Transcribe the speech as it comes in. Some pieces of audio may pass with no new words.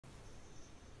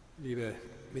Liebe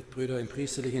Mitbrüder im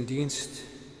priesterlichen Dienst,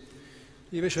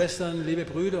 liebe Schwestern, liebe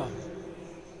Brüder,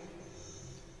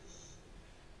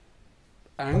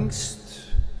 Angst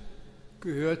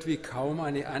gehört wie kaum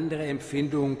eine andere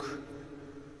Empfindung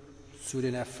zu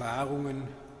den Erfahrungen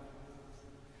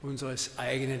unseres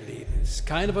eigenen Lebens.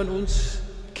 Keiner von uns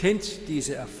kennt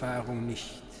diese Erfahrung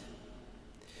nicht.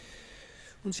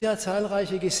 Und sie hat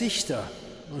zahlreiche Gesichter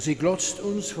und sie glotzt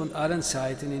uns von allen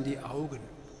Seiten in die Augen.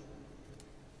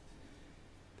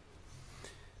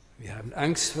 Wir haben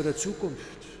Angst vor der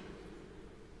Zukunft,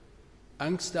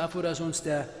 Angst davor, dass uns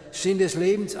der Sinn des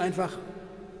Lebens einfach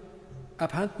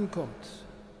abhanden kommt.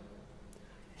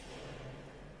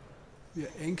 Wir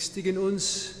ängstigen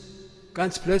uns,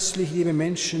 ganz plötzlich, liebe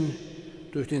Menschen,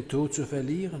 durch den Tod zu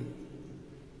verlieren.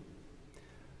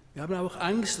 Wir haben auch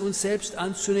Angst, uns selbst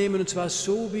anzunehmen, und zwar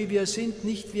so, wie wir sind,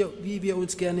 nicht wie wir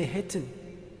uns gerne hätten.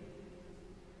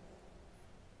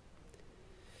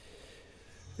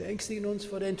 Wir ängstigen uns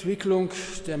vor der Entwicklung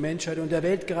der Menschheit und der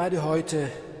Welt gerade heute,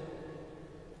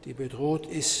 die bedroht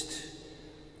ist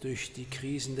durch die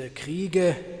Krisen der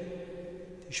Kriege,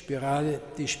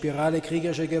 die Spirale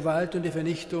kriegerischer Gewalt und die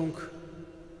Vernichtung,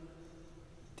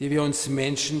 die wir uns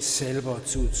Menschen selber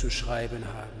zuzuschreiben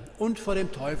haben, und vor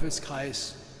dem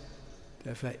Teufelskreis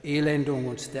der Verelendung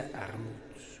und der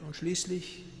Armut. Und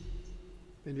schließlich,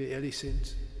 wenn wir ehrlich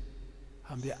sind,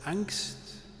 haben wir Angst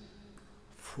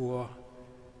vor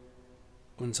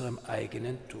unserem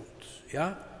eigenen Tod.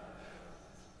 Ja,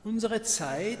 unsere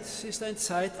Zeit ist ein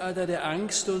Zeitalter der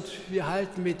Angst und wir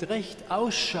halten mit Recht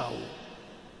Ausschau,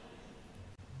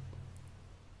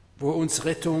 wo uns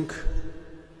Rettung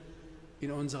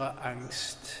in unserer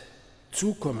Angst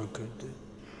zukommen könnte.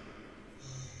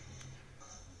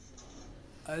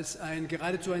 Als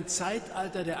geradezu ein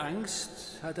Zeitalter der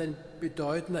Angst hat ein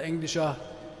bedeutender englischer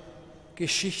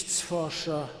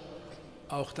Geschichtsforscher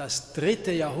auch das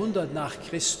 3. Jahrhundert nach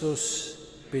Christus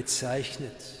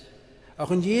bezeichnet. Auch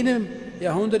in jenem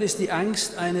Jahrhundert ist die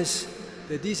Angst eines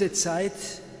der diese Zeit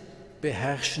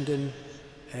beherrschenden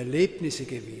Erlebnisse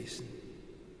gewesen.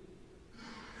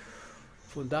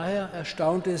 Von daher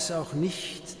erstaunt es auch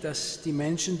nicht, dass die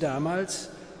Menschen damals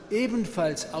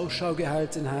ebenfalls Ausschau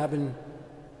gehalten haben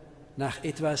nach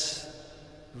etwas,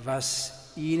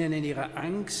 was ihnen in ihrer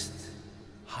Angst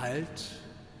Halt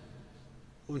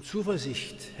und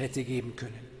Zuversicht hätte geben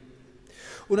können.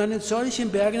 Und einen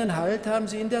solchen bergenden Halt haben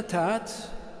sie in der Tat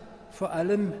vor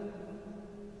allem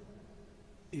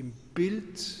im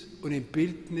Bild und im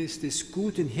Bildnis des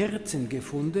guten Hirten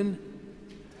gefunden,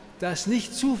 das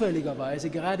nicht zufälligerweise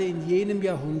gerade in jenem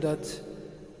Jahrhundert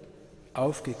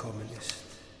aufgekommen ist.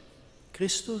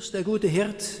 Christus, der gute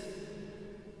Hirt,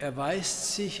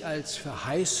 erweist sich als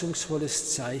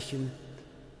verheißungsvolles Zeichen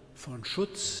von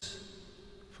Schutz,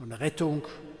 von Rettung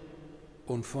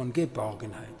und von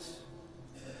Geborgenheit.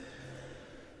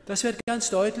 Das wird ganz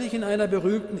deutlich in einer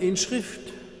berühmten Inschrift,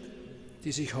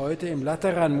 die sich heute im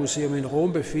Lateranmuseum in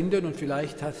Rom befindet, und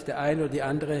vielleicht hat der eine oder die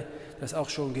andere das auch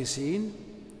schon gesehen.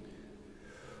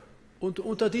 Und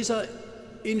unter dieser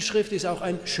Inschrift ist auch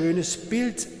ein schönes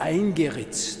Bild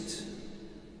eingeritzt.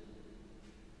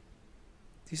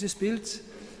 Dieses Bild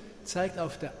zeigt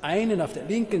auf der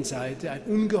linken Seite ein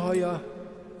Ungeheuer,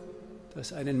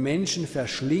 das einen Menschen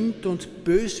verschlingt und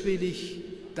böswillig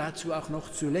dazu auch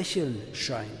noch zu lächeln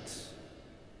scheint,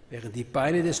 während die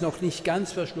Beine des noch nicht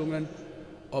ganz verschlungenen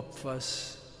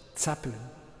Opfers zappeln.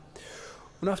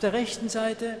 Und auf der rechten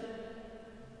Seite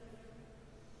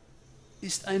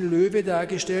ist ein Löwe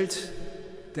dargestellt,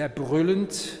 der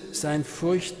brüllend sein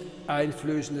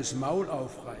furchteinflößendes Maul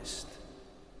aufreißt.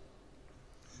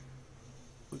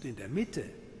 Und in der Mitte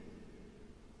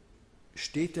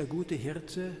steht der gute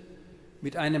Hirte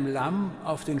mit einem Lamm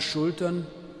auf den Schultern,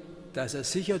 das er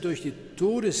sicher durch die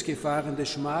Todesgefahren des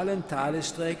schmalen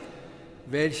Tales trägt,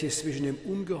 welches zwischen dem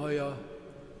Ungeheuer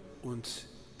und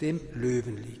dem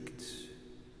Löwen liegt.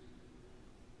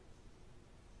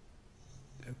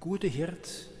 Der gute Hirt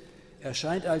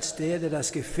erscheint als der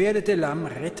das gefährdete Lamm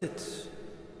rettet.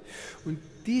 Und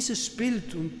dieses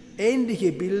Bild und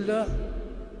ähnliche Bilder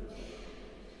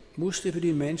musste für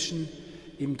die Menschen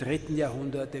im 3.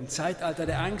 Jahrhundert, dem Zeitalter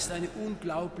der Angst, eine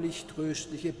unglaublich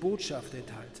tröstliche Botschaft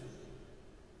enthalten.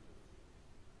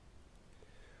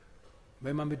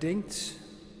 Wenn man bedenkt,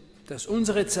 dass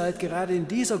unsere Zeit gerade in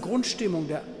dieser Grundstimmung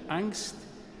der Angst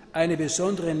eine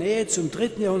besondere Nähe zum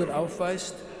 3. Jahrhundert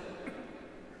aufweist,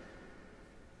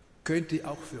 könnte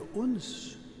auch für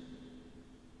uns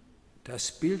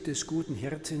das Bild des guten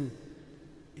Hirten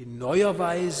in neuer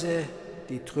Weise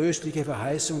die tröstliche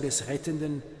Verheißung des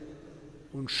rettenden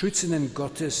und schützenden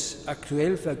Gottes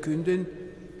aktuell verkünden,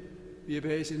 wie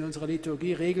wir es in unserer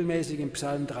Liturgie regelmäßig im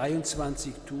Psalm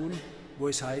 23 tun, wo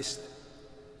es heißt: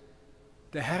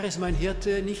 Der Herr ist mein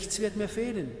Hirte, nichts wird mir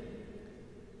fehlen.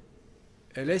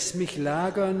 Er lässt mich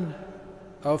lagern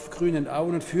auf grünen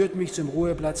Auen und führt mich zum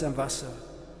Ruheplatz am Wasser.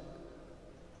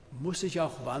 Muss ich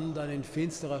auch wandern in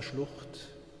finsterer Schlucht?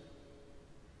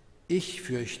 Ich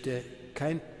fürchte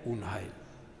kein Unheil.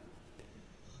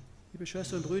 Liebe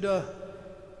Schwestern und Brüder,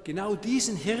 genau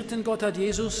diesen Hirtengott hat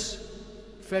Jesus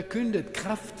verkündet,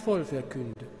 kraftvoll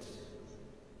verkündet.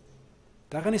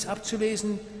 Daran ist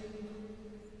abzulesen,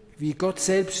 wie Gott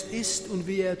selbst ist und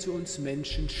wie er zu uns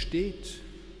Menschen steht.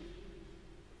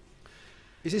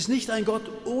 Es ist nicht ein Gott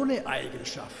ohne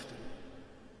Eigenschaften,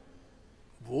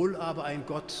 wohl aber ein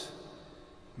Gott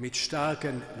mit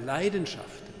starken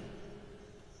Leidenschaften,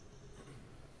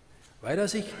 weil er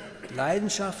sich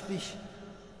leidenschaftlich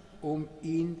um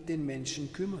ihn, den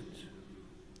Menschen, kümmert.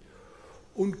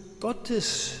 Und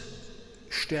Gottes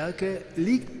Stärke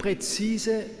liegt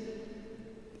präzise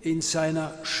in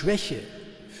seiner Schwäche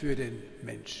für den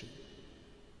Menschen.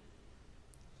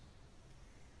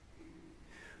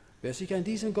 Wer sich an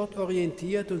diesem Gott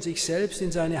orientiert und sich selbst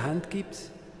in seine Hand gibt,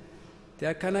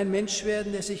 der kann ein Mensch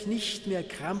werden, der sich nicht mehr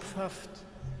krampfhaft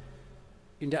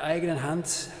in der eigenen Hand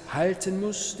halten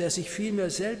muss, der sich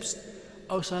vielmehr selbst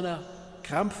aus seiner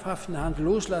krampfhaften Hand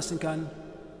loslassen kann,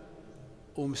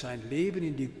 um sein Leben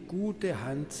in die gute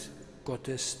Hand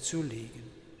Gottes zu legen.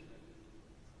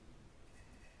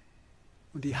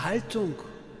 Und die Haltung,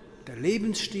 der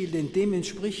Lebensstil, den dem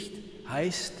entspricht,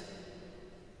 heißt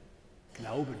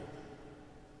Glauben.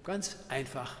 Ganz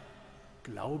einfach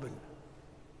Glauben.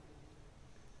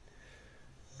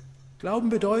 Glauben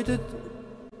bedeutet,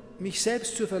 mich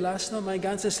selbst zu verlassen und mein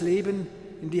ganzes Leben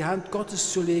in die Hand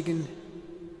Gottes zu legen,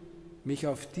 mich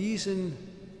auf diesen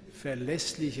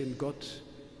verlässlichen Gott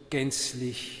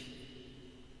gänzlich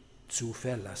zu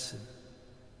verlassen.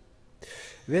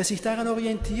 Wer sich daran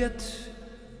orientiert,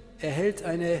 erhält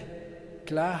eine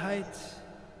Klarheit,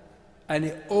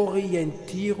 eine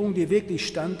Orientierung, die wirklich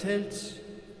standhält,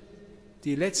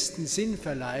 die letzten Sinn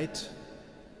verleiht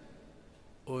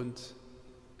und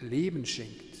Leben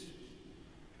schenkt.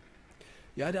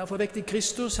 Ja, der auferweckte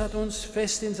Christus hat uns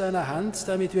fest in seiner Hand,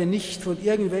 damit wir nicht von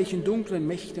irgendwelchen dunklen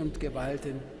Mächten und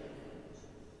Gewalten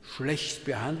schlecht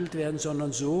behandelt werden,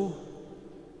 sondern so,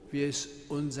 wie es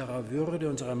unserer Würde,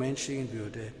 unserer menschlichen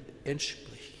Würde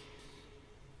entspricht.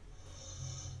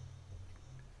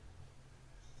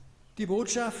 Die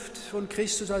Botschaft von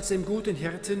Christus als dem guten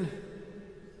Hirten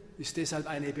ist deshalb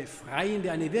eine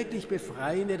befreiende, eine wirklich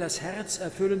befreiende, das Herz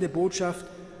erfüllende Botschaft,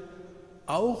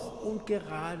 auch und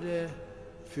gerade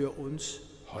für uns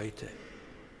heute.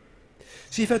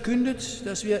 Sie verkündet,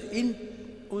 dass wir in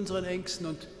unseren Ängsten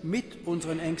und mit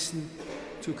unseren Ängsten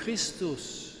zu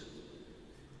Christus,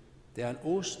 der an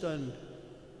Ostern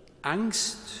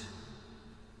Angst,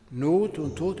 Not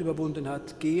und Tod überwunden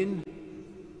hat, gehen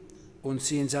und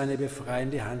sie in seine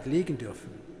befreiende Hand legen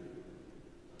dürfen.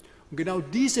 Und genau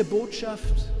diese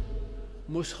Botschaft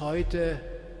muss heute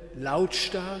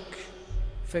lautstark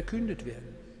verkündet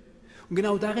werden. Und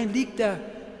genau darin liegt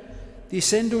die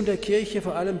Sendung der Kirche,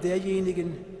 vor allem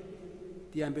derjenigen,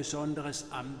 die ein besonderes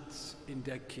Amt in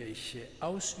der Kirche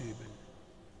ausüben.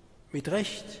 Mit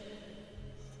Recht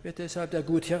wird deshalb der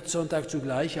Guthirtsonntag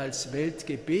zugleich als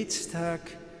Weltgebetstag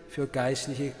für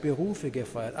geistliche Berufe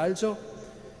gefeiert. Also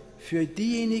für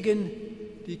diejenigen,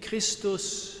 die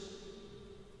Christus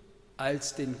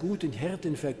als den guten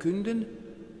Hirten verkünden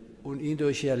und ihn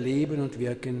durch ihr Leben und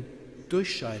Wirken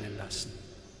durchscheinen lassen.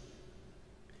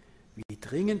 Wie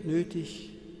dringend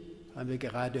nötig haben wir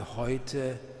gerade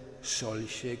heute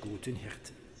solche guten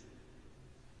Hirten.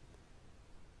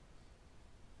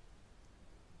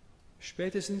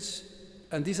 Spätestens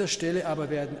an dieser Stelle aber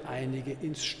werden einige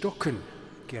ins Stocken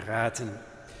geraten.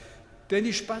 Denn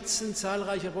die Spatzen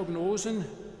zahlreicher Prognosen,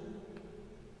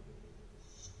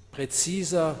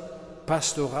 präziser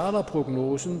pastoraler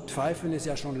Prognosen, pfeifen es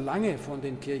ja schon lange von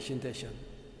den Kirchendächern.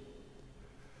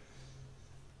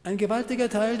 Ein gewaltiger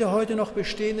Teil der heute noch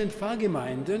bestehenden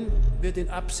Pfarrgemeinden wird in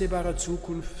absehbarer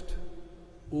Zukunft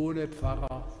ohne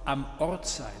Pfarrer am Ort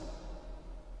sein.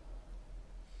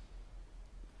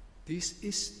 Dies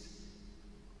ist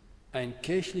ein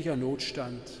kirchlicher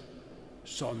Notstand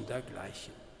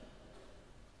sondergleichen.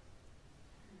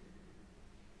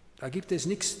 Da gibt es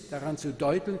nichts daran zu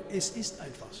deuteln, es ist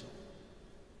einfach so.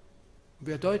 Und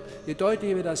je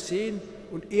deutlicher wir das sehen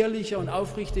und ehrlicher und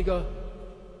aufrichtiger,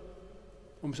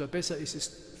 umso besser ist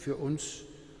es für uns.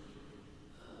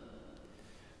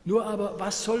 Nur aber,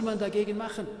 was soll man dagegen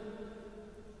machen?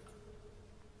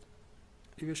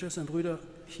 Liebe Schwestern und Brüder,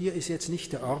 hier ist jetzt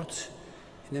nicht der Ort,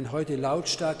 in den heute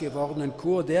lautstark gewordenen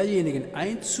Chor derjenigen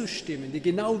einzustimmen, die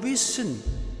genau wissen,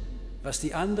 was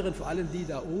die anderen, vor allem die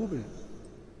da oben,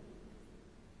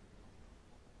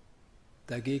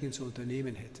 dagegen zu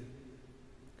unternehmen hätten.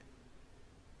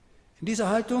 In dieser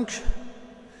Haltung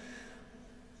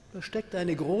da steckt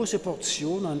eine große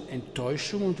Portion an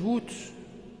Enttäuschung und Wut,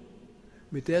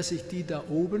 mit der sich die da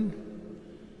oben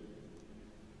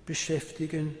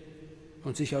beschäftigen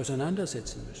und sich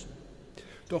auseinandersetzen müssen.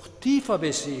 Doch tiefer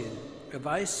besehen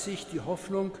erweist sich die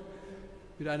Hoffnung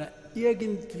mit einer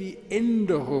irgendwie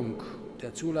Änderung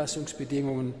der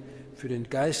Zulassungsbedingungen für den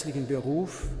geistlichen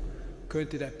Beruf,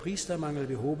 könnte der Priestermangel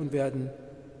behoben werden,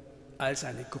 als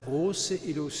eine große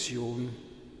Illusion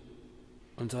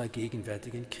unserer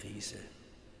gegenwärtigen Krise.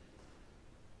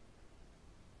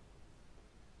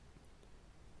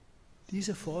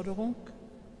 Diese Forderung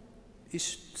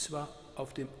ist zwar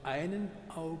auf dem einen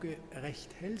Auge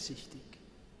recht hellsichtig,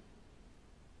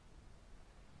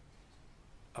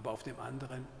 aber auf dem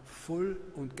anderen voll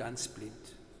und ganz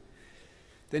blind.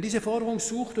 Denn diese Forderung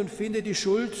sucht und findet die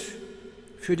Schuld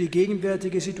für die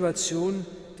gegenwärtige Situation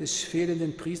des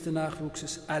fehlenden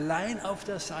Priesternachwuchses allein auf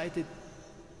der Seite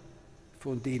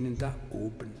von denen da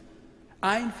oben.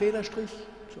 Ein Federstrich,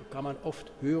 so kann man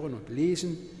oft hören und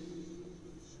lesen,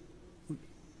 und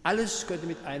alles könnte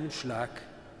mit einem Schlag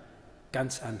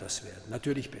ganz anders werden,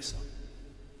 natürlich besser.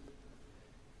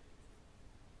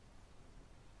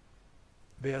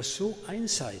 Wer so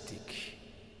einseitig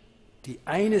die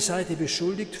eine Seite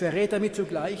beschuldigt, verrät damit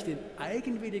zugleich den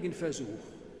eigenwilligen Versuch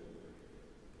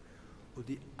und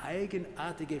die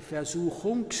eigenartige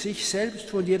Versuchung, sich selbst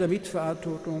von jeder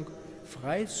Mitverantwortung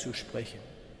freizusprechen.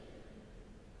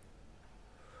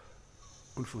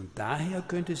 Und von daher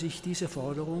könnte sich diese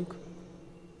Forderung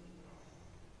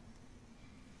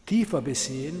tiefer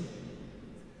besehen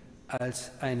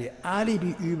als eine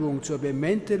Alibiübung zur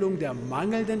Bemäntelung der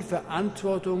mangelnden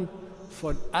Verantwortung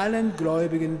von allen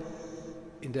Gläubigen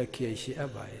in der Kirche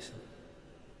erweisen.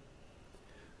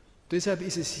 Deshalb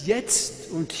ist es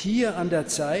jetzt und hier an der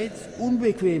Zeit,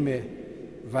 unbequeme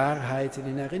Wahrheiten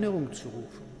in Erinnerung zu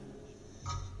rufen.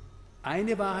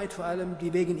 Eine Wahrheit vor allem,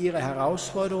 die wegen ihrer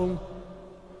Herausforderung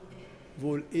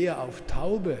wohl eher auf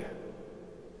taube,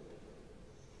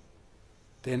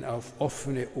 denn auf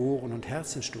offene Ohren und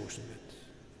Herzen stoßen wird.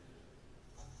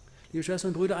 Liebe Schwestern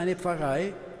und Brüder, eine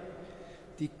Pfarrei,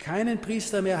 die keinen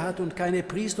Priester mehr hat und keine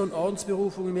Priester- und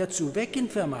Ordensberufungen mehr zu wecken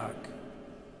vermag,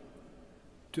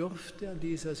 dürfte an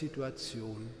dieser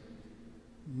Situation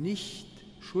nicht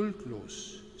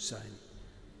schuldlos sein,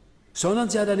 sondern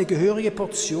sie hat eine gehörige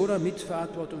Portion an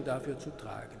Mitverantwortung dafür zu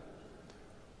tragen.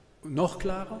 Und noch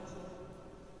klarer,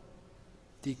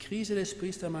 die Krise des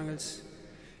Priestermangels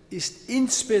ist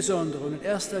insbesondere und in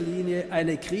erster Linie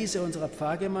eine Krise unserer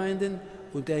Pfarrgemeinden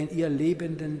und der in ihr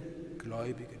lebenden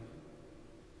Gläubigen.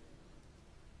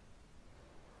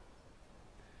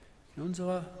 In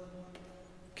unserer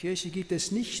Kirche gibt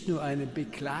es nicht nur einen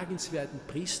beklagenswerten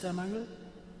Priestermangel,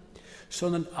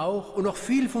 sondern auch und noch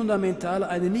viel fundamentaler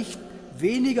einen nicht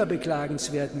weniger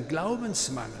beklagenswerten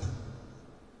Glaubensmangel.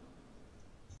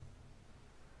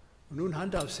 Und nun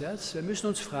Hand aufs Herz, wir müssen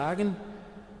uns fragen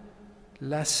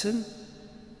lassen,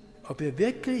 ob wir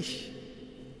wirklich,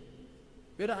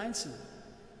 jeder Einzelne,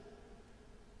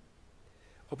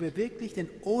 ob wir wirklich den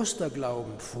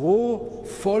Osterglauben froh,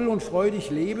 voll und freudig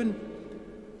leben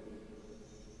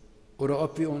oder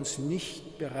ob wir uns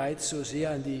nicht bereits so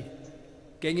sehr an die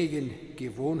gängigen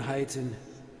Gewohnheiten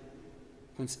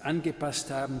uns angepasst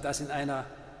haben, dass in einer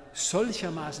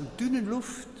solchermaßen dünnen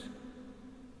Luft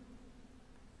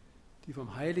die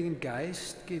vom Heiligen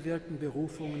Geist gewirkten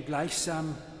Berufungen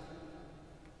gleichsam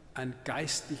an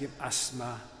geistlichem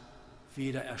Asthma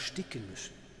wieder ersticken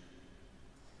müssen.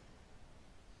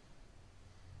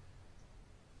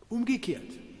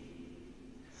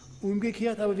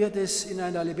 Umgekehrt aber wird es in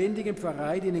einer lebendigen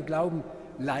Pfarrei, die den Glauben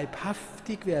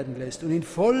leibhaftig werden lässt und in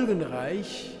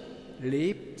folgenreich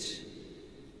lebt,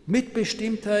 mit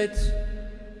Bestimmtheit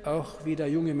auch wieder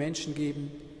junge Menschen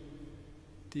geben,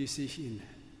 die sich in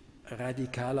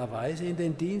radikaler Weise in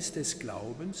den Dienst des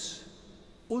Glaubens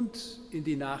und in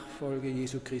die Nachfolge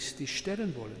Jesu Christi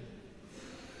stellen wollen.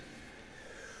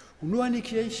 Und nur eine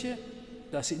Kirche,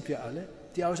 das sind wir alle,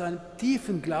 die aus einem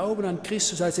tiefen Glauben an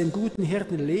Christus als den guten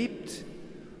Hirten lebt,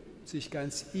 sich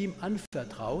ganz ihm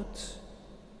anvertraut,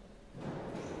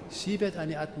 sie wird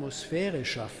eine Atmosphäre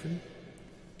schaffen,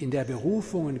 in der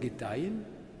Berufungen gedeihen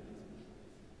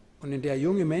und in der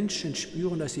junge Menschen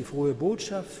spüren, dass die frohe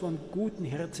Botschaft vom guten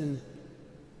Hirten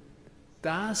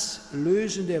das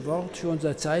lösende Wort für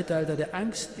unser Zeitalter der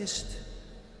Angst ist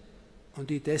und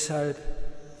die deshalb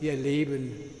ihr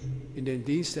Leben in den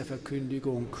Dienst der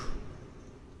Verkündigung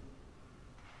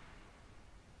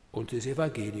und des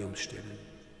Evangeliums stellen.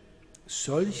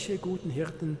 Solche guten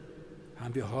Hirten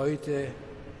haben wir heute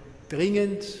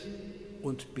dringend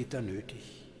und bitter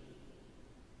nötig.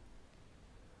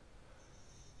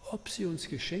 Ob sie uns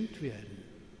geschenkt werden,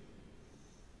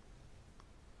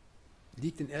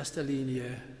 liegt in erster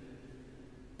Linie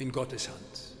in Gottes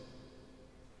Hand.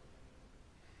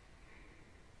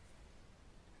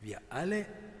 Wir alle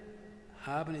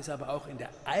haben es aber auch in der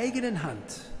eigenen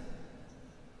Hand,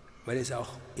 weil es auch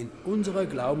in unserer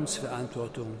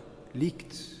Glaubensverantwortung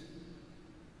liegt.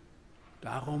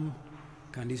 Darum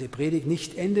kann diese Predigt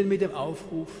nicht enden mit dem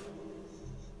Aufruf: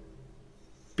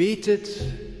 Betet,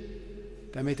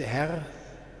 damit der Herr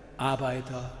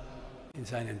Arbeiter in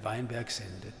seinen Weinberg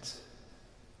sendet.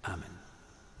 Amen.